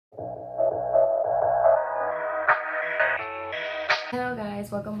Hello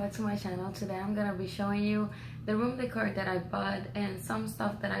guys, welcome back to my channel. Today I'm gonna be showing you the room decor that I bought and some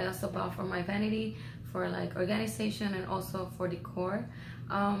stuff that I also bought for my vanity for like organization and also for decor.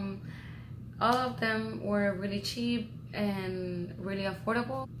 All of them were really cheap and really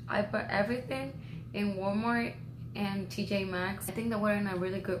affordable. I bought everything in Walmart and TJ Maxx. I think they were in a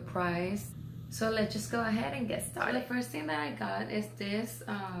really good price. So let's just go ahead and get started. The first thing that I got is this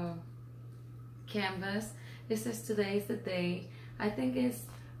canvas. This is Today's the Day. I think it's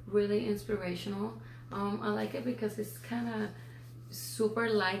really inspirational. I like it because it's kind of super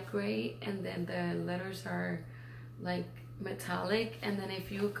light gray and then the letters are like metallic, and then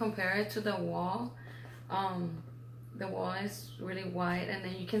if you compare it to the wall is really white, and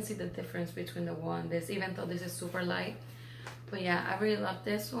then you can see the difference between the wall and this, even though this is super light. But yeah, I really love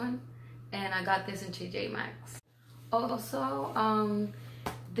this one, and I got this in TJ Maxx. Also,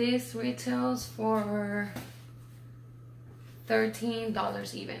 this retails for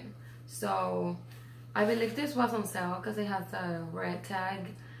 $13 even. So I believe this was on sale because it has a red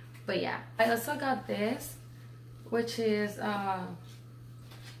tag. But yeah, I also got this, which is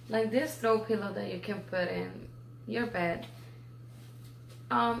like this throw pillow that you can put in your bed.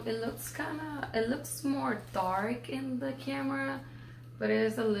 It looks more dark in the camera, but it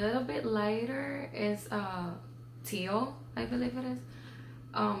is a little bit lighter. It's teal, I believe it is.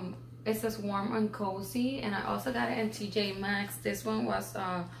 It says warm and cozy, and I also got it in TJ Maxx. This one was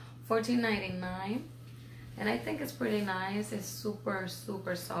 $14.99, and I think it's pretty nice. It's super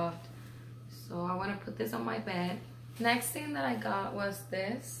soft, so I want to put this on my bed. Next thing that I got was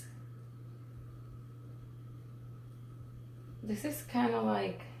this. This is kind of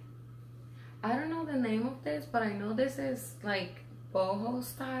like, I don't know the name of this, but I know this is like boho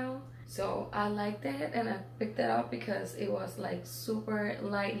style. So I liked it and I picked it up because it was like super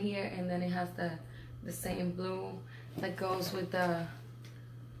light here, and then it has the same blue that goes with the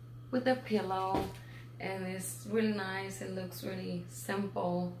pillow, and it's really nice. It looks really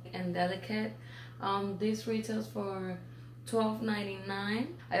simple and delicate. This retails for $12.99.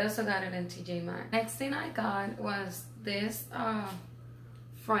 I also got it in TJ Maxx. Next thing I got was this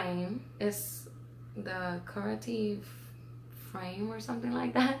frame. It's the Curative frame or something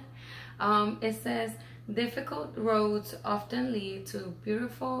like that. It says difficult roads often lead to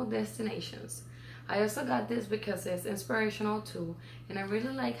beautiful destinations. I also got this because it's inspirational too, and I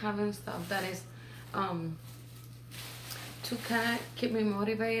really like having stuff that is to kind of keep me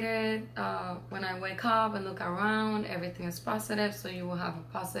motivated when I wake up and look around. Everything is positive, so you will have a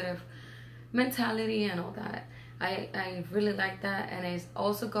positive mentality and all that. I really like that, and it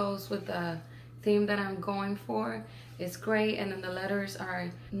also goes with the theme that I'm going for. It's gray, and then the letters are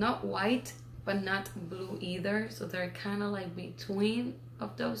not white but not blue either, so they're kind of like between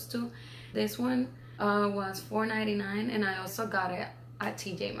of those two. This one was $4.99, and I also got it at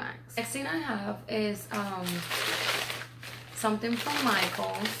TJ Maxx. Next thing I have is something from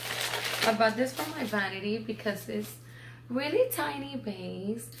Michael's. I bought this for my vanity because it's really tiny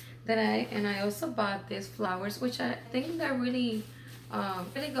vase that I also bought these flowers, which I think they're really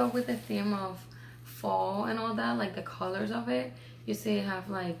go with the theme of fall and all that, like the colors of it. You see it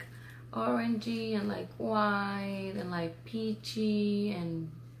have like orangey and like white and like peachy and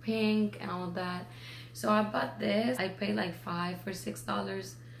pink and all of that. So I bought this. I paid like $5 or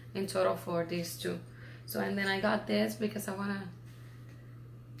 $6 in total for these two. So, and then I got this because I want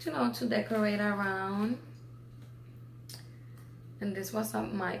to, you know, to decorate around. And this was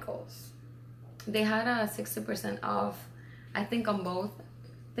at Michael's. They had a 60% off, I think, on both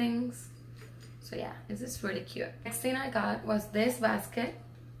things. So yeah, this is really cute. Next thing I got was this basket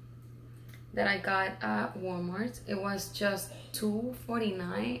that I got at Walmart. It was just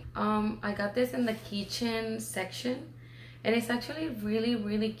 $2.49. I got this in the kitchen section, and it's actually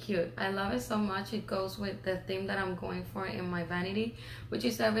really cute. I love it so much. It goes with the theme that I'm going for in my vanity, which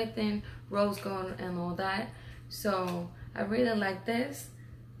is everything rose gold and all that. So I really like this.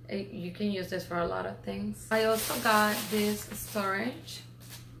 You can use this for a lot of things. I also got this storage.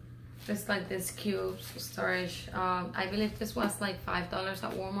 It's like this cube storage. I believe this was like $5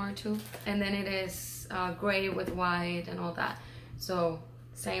 at Walmart too. And then it is gray with white and all that. So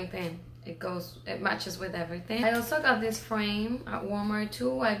same thing. It matches with everything. I also got this frame at Walmart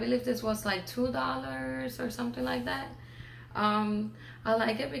too. I believe this was like $2 or something like that. I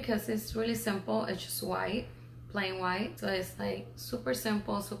like it because it's really simple. It's just white, plain white. So it's like super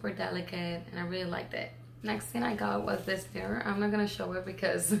simple, super delicate, and I really liked it. Next thing I got was this mirror. I'm not gonna show it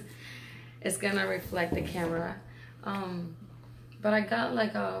because it's gonna reflect the camera. But I got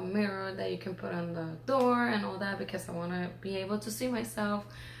like a mirror that you can put on the door and all that because I want to be able to see myself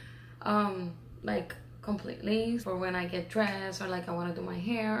like completely for when I get dressed or like I want to do my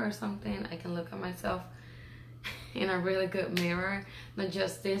hair or something. I can look at myself in a really good mirror, not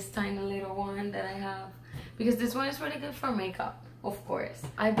just this tiny little one that I have, because this one is really good for makeup, of course.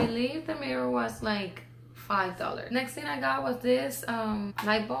 I believe the mirror was like $5. Next thing I got was this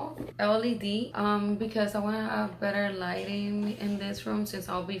light bulb, LED, because I want to have better lighting in this room since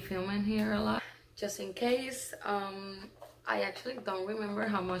I'll be filming here a lot. Just in case. I actually don't remember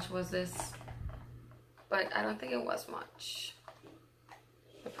how much was this, but I don't think it was much.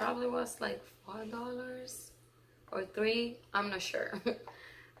 It probably was like $4 or $3, I'm not sure.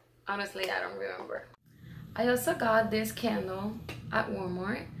 Honestly, I don't remember. I also got this candle at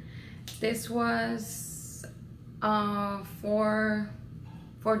Walmart. This was $4.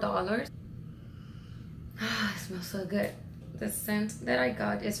 It smells so good. The scent that I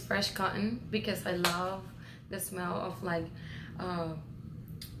got is fresh cotton because I love the smell of like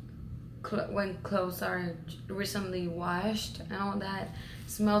when clothes are recently washed and all that. It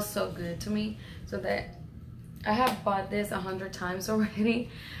smells so good to me, so that I have bought this 100 times already,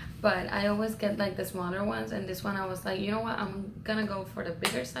 but I always get like the smaller ones, and this one I was like, you know what, I'm gonna go for the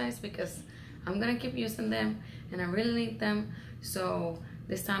bigger size because I'm gonna keep using them and I really need them. So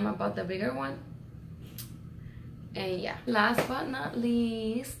this time I bought the bigger one. And yeah, last but not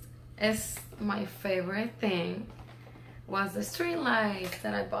least is my favorite thing, was the street lights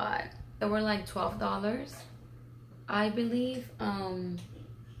that I bought. They were like $12, I believe.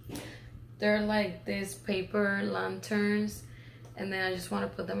 They're like these paper lanterns, and then I just want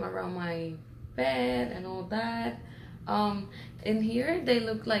to put them around my bed and all that. In here they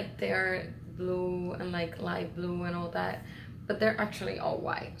look like they're blue and like light blue and all that, but they're actually all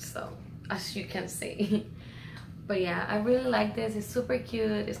white, so as you can see. But yeah, I really like this. It's super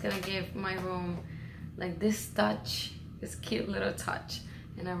cute. It's gonna give my room like this touch, this cute little touch,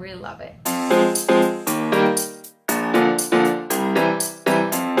 and I really love it.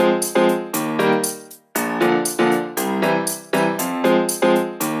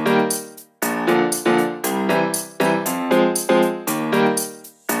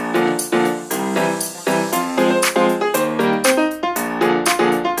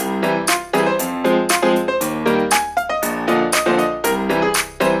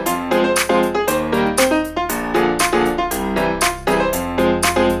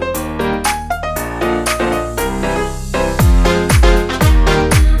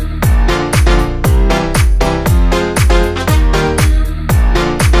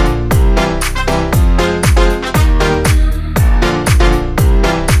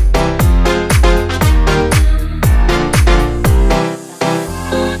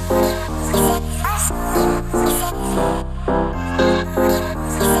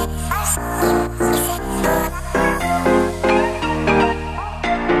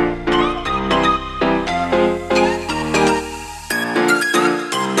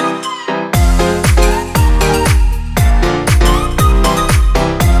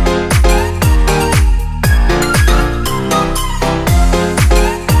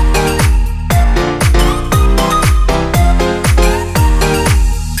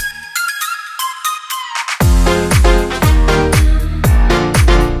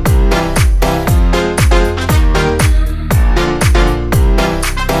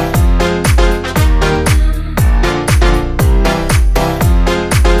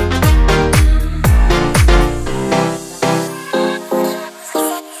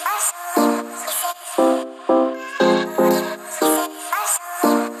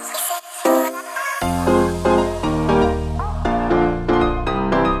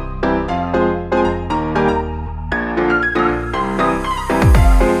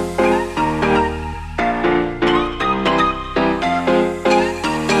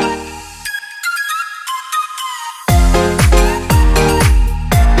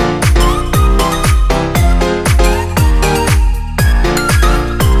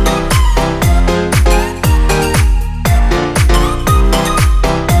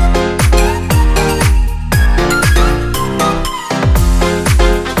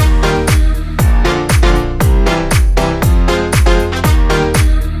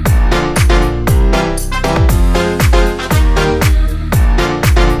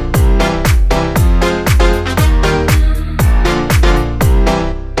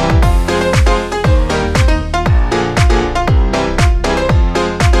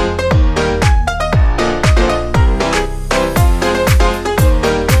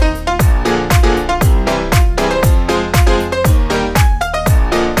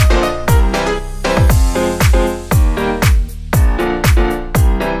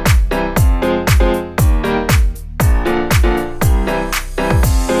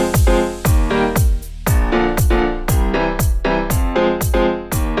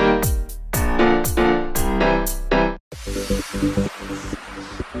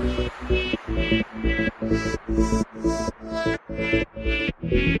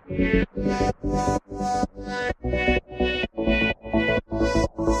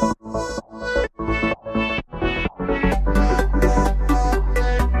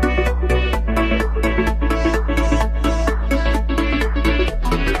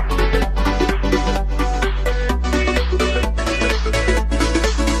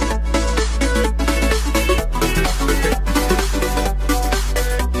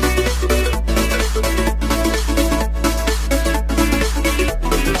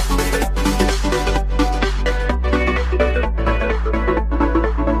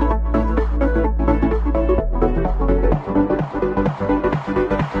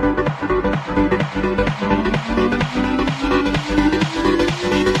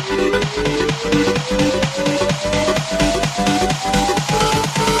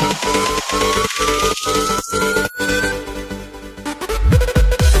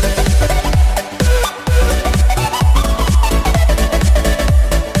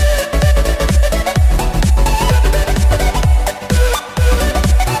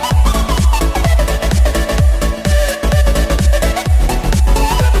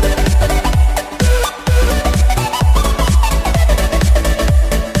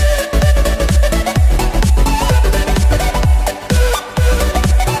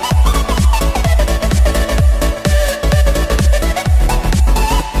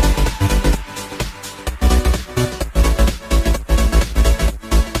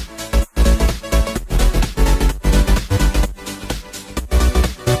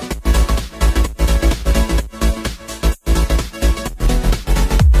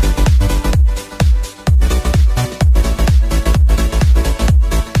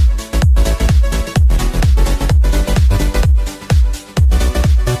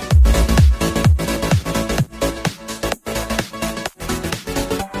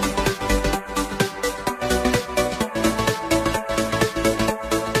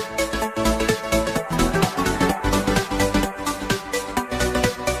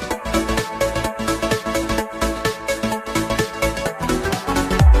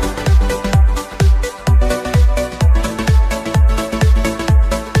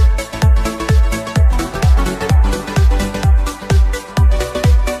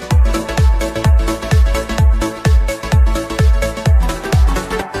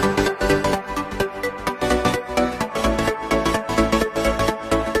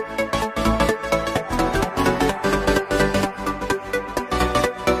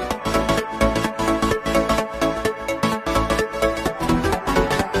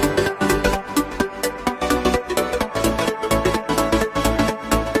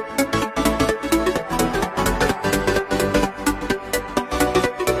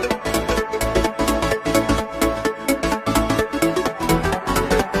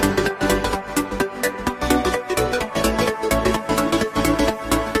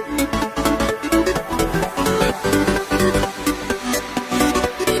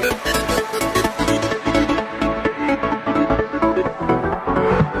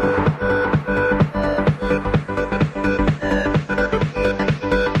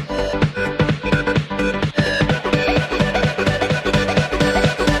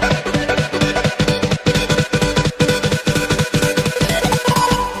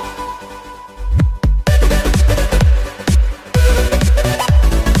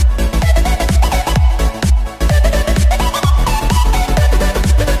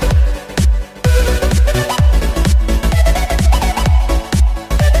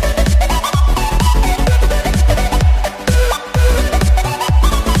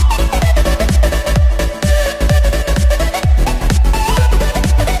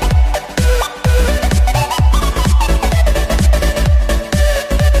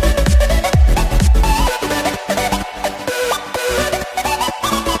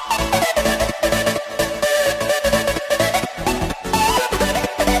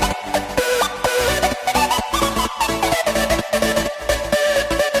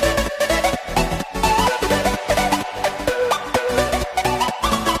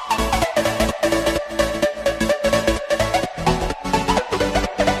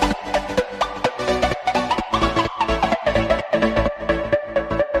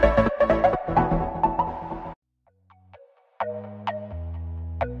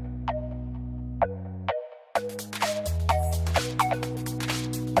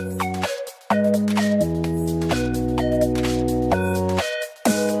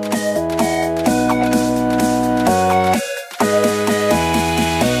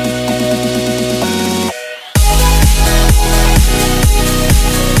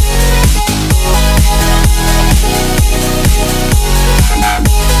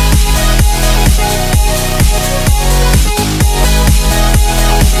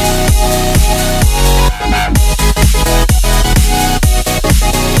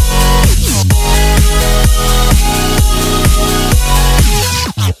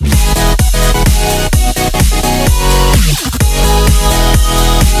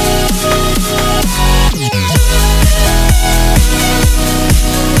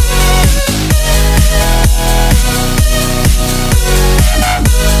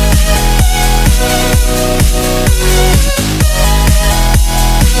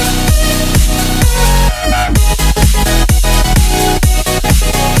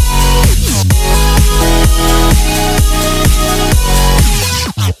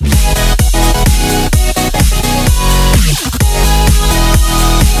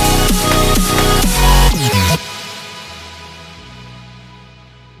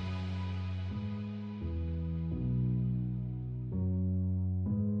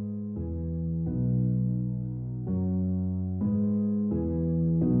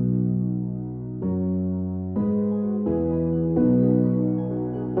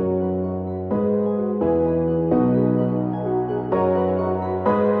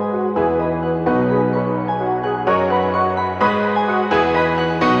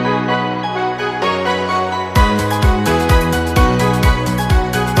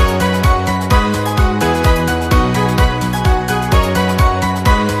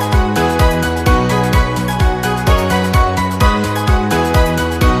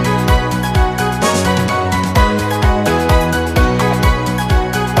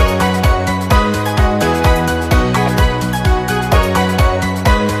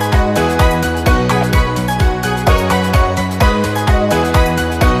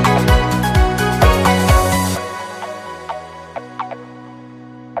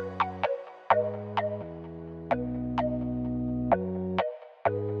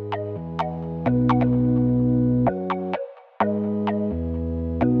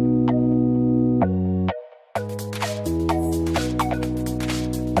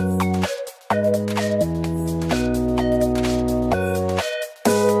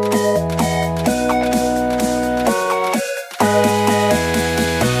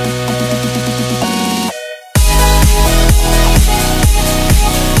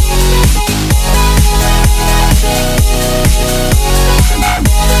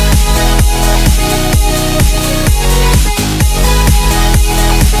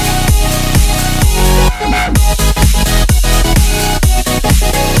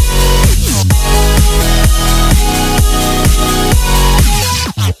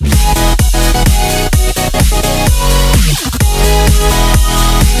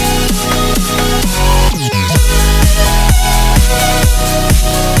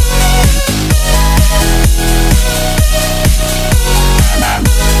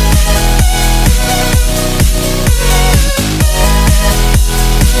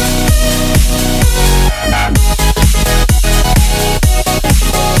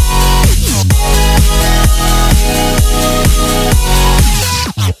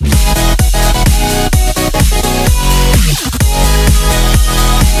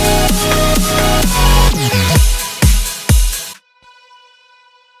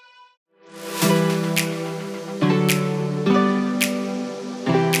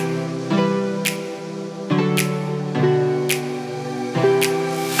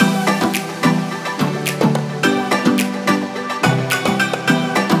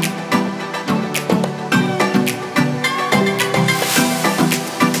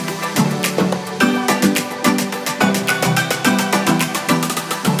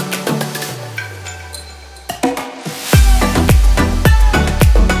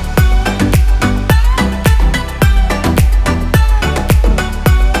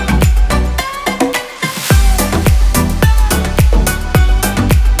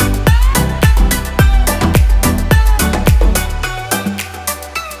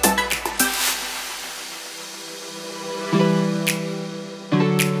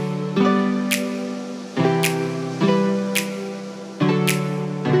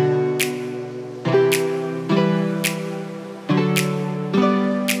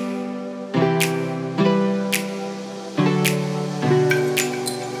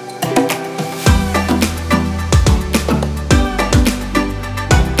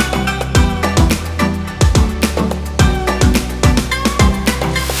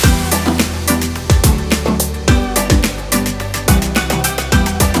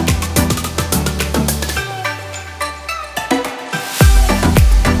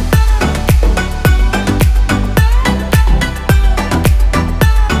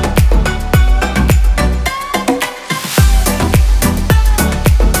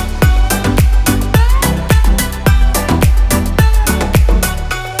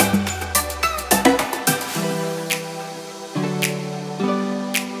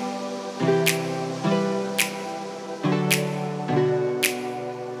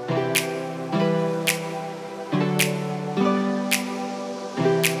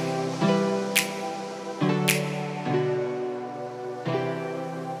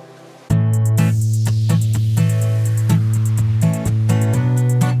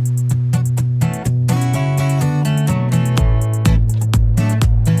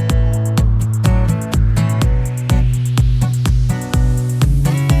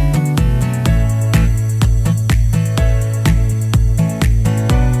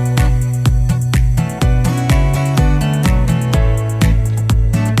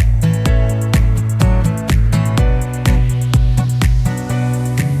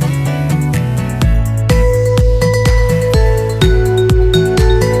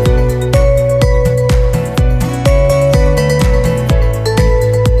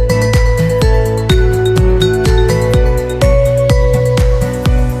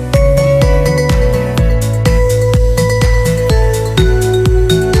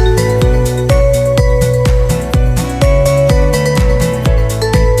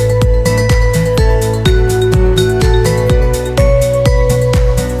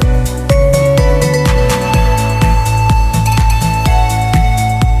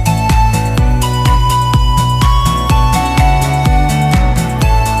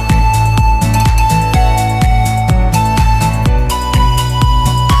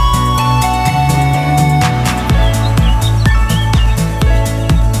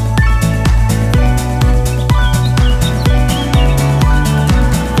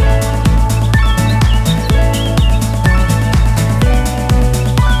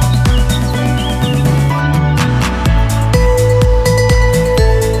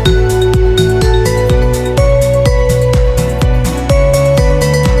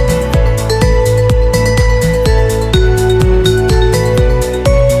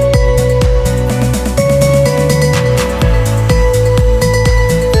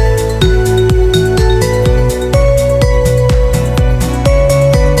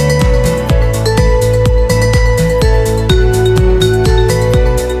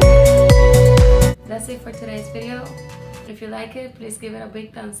 that's it for today's video. If you like it, please give it a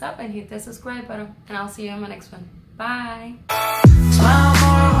big thumbs up and hit the subscribe button. And I'll see you in my next one. Bye. Smile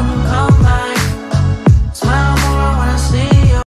more when you come back. Smile.